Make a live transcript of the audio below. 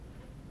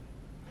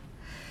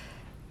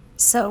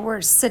So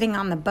we're sitting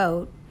on the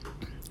boat,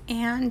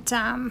 and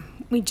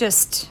we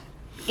just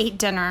ate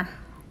dinner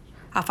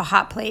off a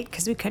hot plate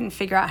because we couldn't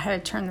figure out how to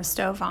turn the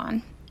stove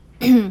on.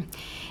 And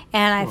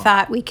I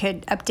thought we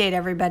could update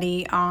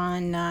everybody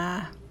on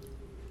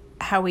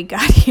how we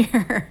got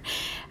here.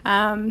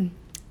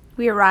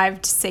 We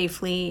arrived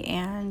safely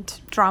and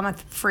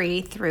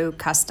drama-free through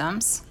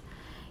customs.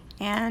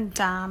 And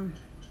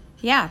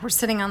we're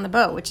sitting on the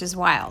boat, which is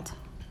wild.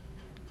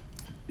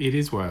 It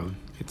is wild.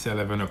 It's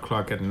 11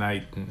 o'clock at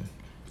night and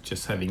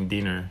just having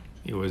dinner.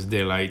 It was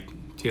daylight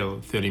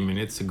till 30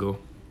 minutes ago.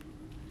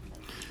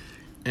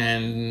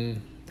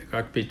 And the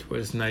cockpit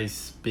was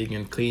nice, big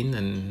and clean,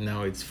 and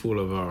now it's full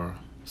of our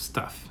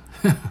stuff.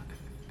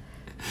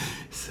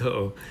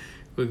 So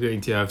we're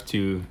going to have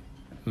to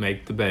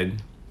make the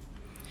bed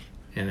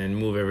and then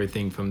move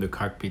everything from the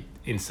cockpit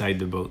inside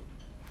the boat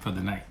for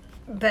the night.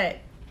 But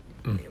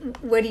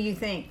what do you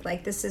think?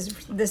 Like, this is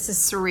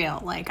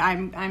surreal. Like,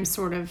 I'm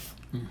sort of...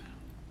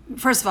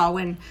 First of all,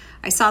 when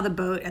I saw the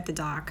boat at the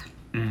dock,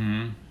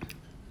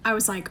 I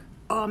was like,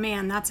 oh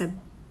man, that's a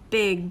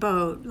big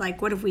boat.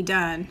 Like, what have we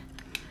done?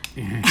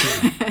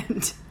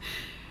 And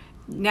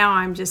now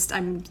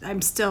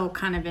I'm still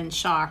kind of in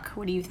shock.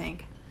 What do you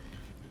think?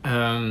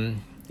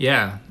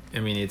 Yeah, I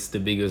mean, it's the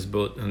biggest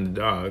boat on the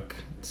dock,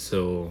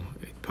 so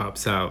it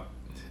pops out.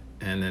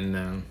 And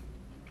then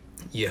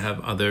you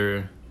have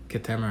other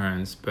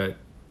catamarans, but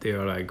they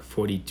are like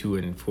 42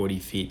 and 40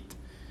 feet.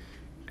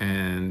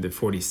 And the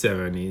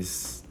 47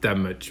 is that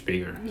much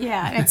bigger.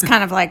 Yeah, it's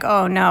kind of like,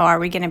 oh no, are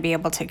we going to be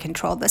able to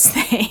control this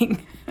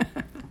thing?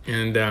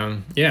 And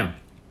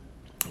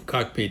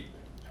cockpit,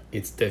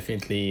 it's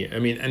definitely, I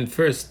mean, and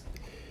first,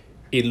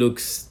 it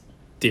looks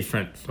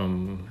different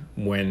from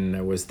when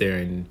I was there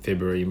in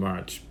February,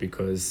 March,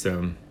 because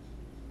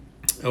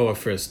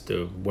first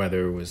the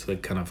weather was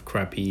like kind of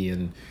crappy,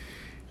 and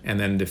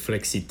then the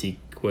FlexiTick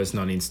was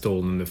not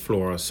installed on the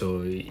floor,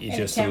 so it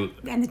just...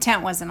 And the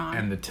tent wasn't on.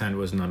 And the tent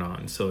was not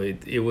on, so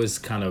it was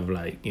kind of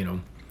like,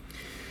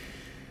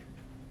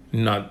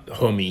 not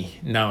homey.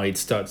 Now it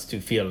starts to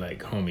feel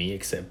like homey,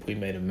 except we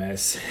made a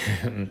mess.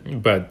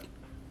 But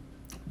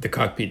the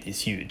cockpit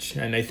is huge,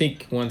 and I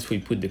think once we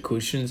put the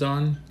cushions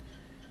on,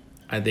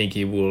 I think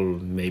it will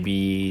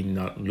maybe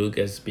not look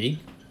as big,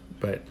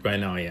 but right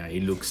now, yeah,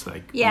 it looks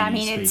like... Yeah, really I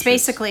mean, spacious. it's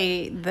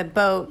basically the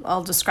boat.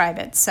 I'll describe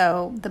it.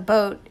 So the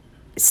boat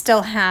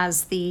still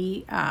has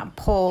the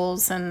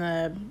poles and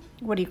the,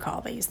 what do you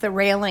call these? The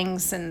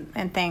railings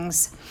and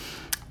things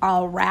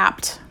all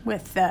wrapped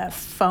with the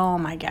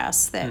foam, I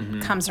guess, that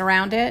comes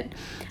around it.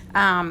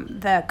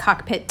 The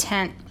cockpit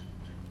tent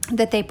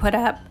that they put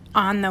up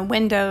on the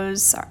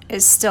windows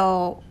is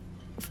still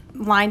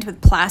lined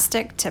with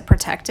plastic to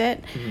protect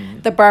it.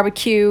 The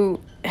barbecue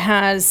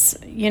has,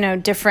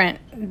 different,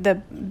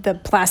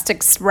 the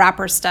plastic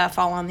wrapper stuff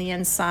all on the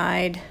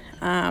inside.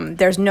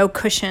 There's no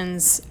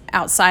cushions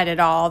outside at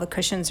all. The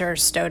cushions are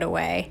stowed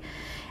away.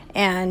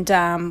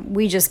 And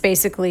we just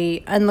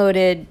basically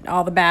unloaded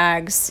all the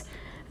bags,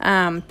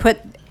 put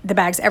the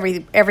bags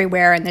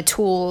everywhere, and the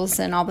tools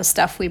and all the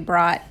stuff we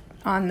brought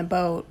on the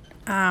boat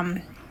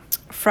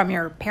from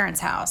your parents'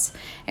 house,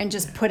 and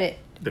just put it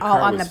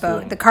all on the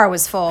boat. Full. The car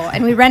was full.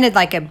 And we rented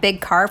like a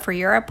big car for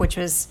Europe, which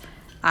was,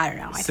 I don't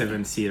know.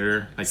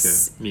 7-seater, like a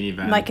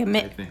minivan.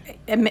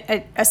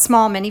 Like a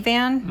small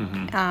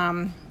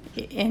minivan.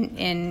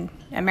 In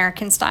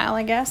American style,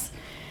 I guess.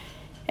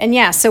 And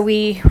yeah, so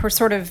we were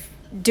sort of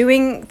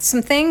doing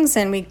some things,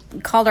 and we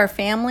called our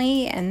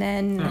family, and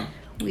then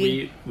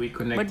we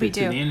connected what'd we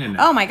do? to the internet.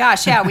 Oh my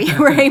gosh, yeah, we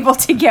were able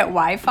to get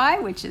Wi-Fi,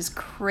 which is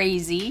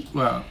crazy.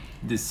 Well,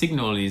 the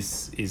signal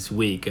is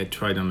weak. I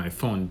tried on my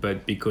phone,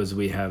 but because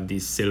we have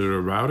this cellular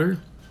router,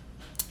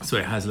 so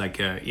it has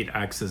it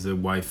acts as a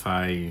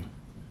Wi-Fi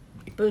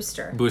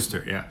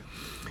booster, yeah.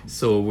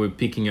 So we're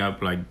picking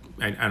up I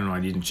don't know, I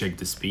didn't check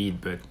the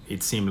speed, but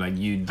it seemed like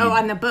you did. Oh,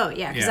 on the boat,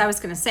 yeah, because I was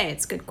going to say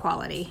it's good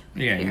quality.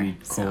 Yeah, here, we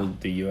called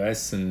the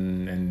US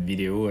and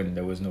video, and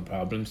there was no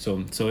problem.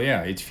 So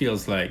yeah, it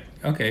feels like,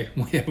 okay,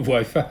 we have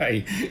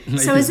Wi-Fi.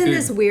 So isn't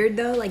this weird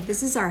though? Like,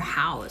 this is our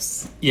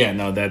house. Yeah,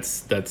 no,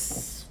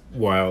 that's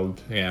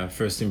wild. Yeah,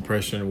 first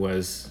impression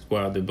was,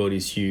 wow, the boat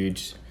is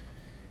huge.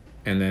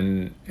 And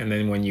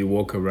then when you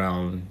walk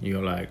around,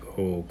 you're like,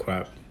 oh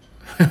crap.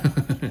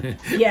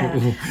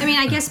 Yeah. I mean,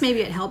 I guess maybe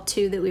it helped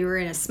too that we were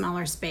in a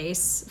smaller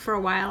space for a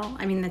while.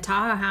 I mean, the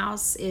Tahoe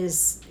house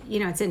is,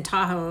 it's in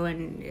Tahoe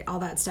and all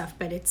that stuff,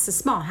 but it's a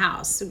small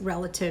house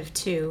relative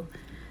to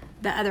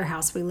the other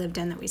house we lived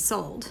in that we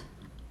sold.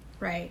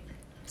 Right.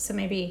 So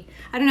maybe,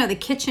 I don't know, the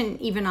kitchen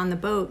even on the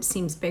boat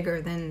seems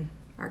bigger than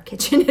our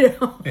kitchen at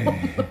home.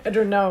 I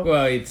don't know.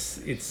 Well,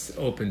 it's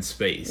open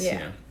space.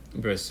 Yeah.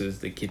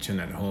 Versus the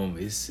kitchen at home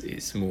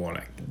is more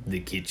like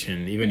the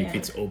kitchen, even if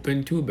it's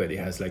open too, but it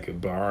has like a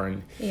bar,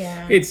 and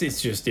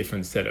it's just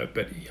different setup.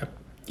 But yeah,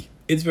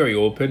 it's very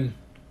open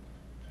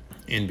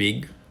and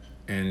big,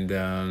 and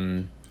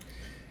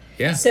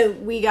So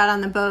we got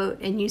on the boat,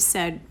 and you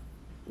said,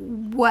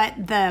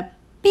 "What the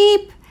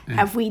beep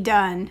have we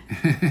done?"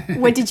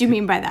 What did you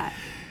mean by that?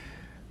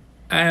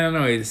 I don't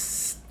know. It's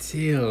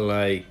still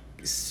like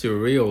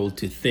surreal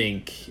to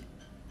think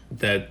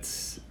that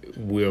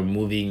we're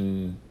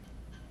moving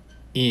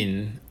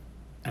in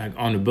like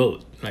on a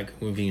boat,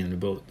 like moving on a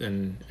boat,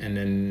 and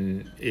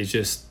then it's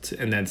just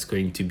and that's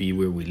going to be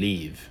where we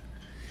live,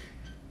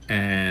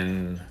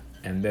 and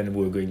then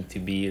we're going to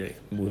be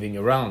like, moving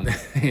around,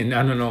 and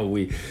I don't know.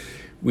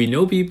 We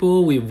know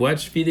people, we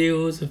watch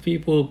videos of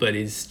people, but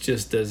it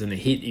just doesn't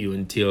hit you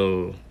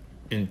until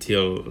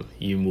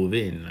you move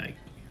in, like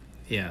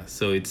yeah.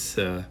 So it's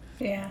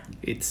Yeah.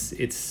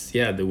 it's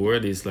yeah. The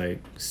word is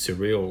like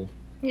surreal.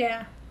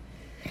 Yeah.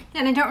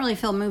 And I don't really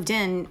feel moved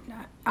in,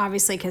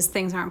 obviously, because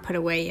things aren't put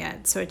away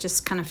yet. So it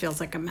just kind of feels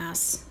like a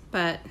mess.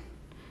 But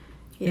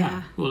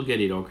yeah. We'll get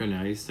it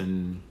organized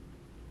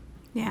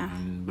Yeah.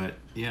 but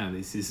yeah,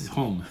 this is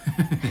home.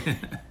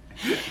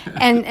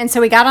 And so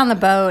we got on the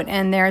boat,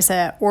 and there's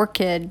a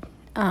orchid,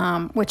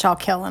 which I'll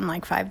kill in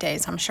like 5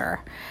 days, I'm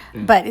sure.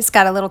 But it's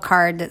got a little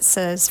card that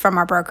says from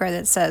our broker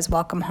that says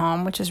 "Welcome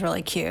home," which is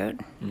really cute.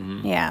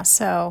 Yeah.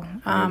 So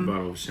A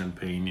bottle of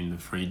champagne in the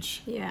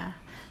fridge. yeah.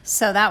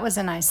 So that was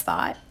a nice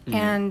thought.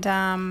 And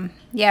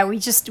yeah, we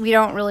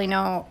don't really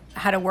know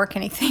how to work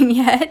anything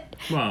yet.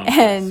 Well,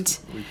 And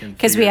we can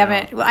because we figure it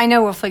haven't, out. well, I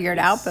know we'll figure it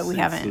out, but we It's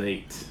haven't.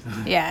 late.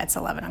 Yeah, it's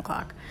 11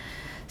 o'clock.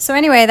 So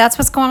anyway, that's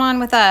what's going on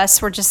with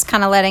us. We're just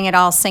kind of letting it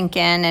all sink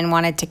in and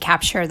wanted to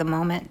capture the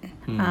moment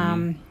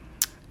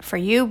for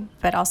you,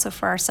 but also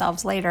for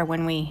ourselves later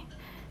when we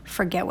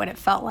forget what it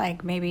felt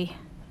like, maybe.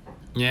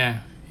 Yeah,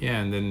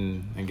 and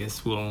then I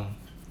guess we'll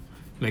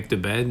make the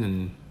bed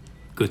and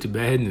go to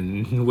bed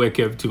and wake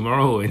up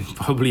tomorrow and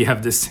probably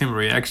have the same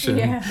reaction.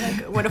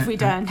 Like, what have we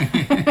done?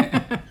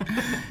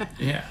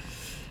 Yeah.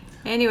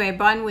 Anyway,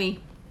 bon nuit.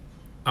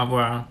 Au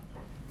revoir.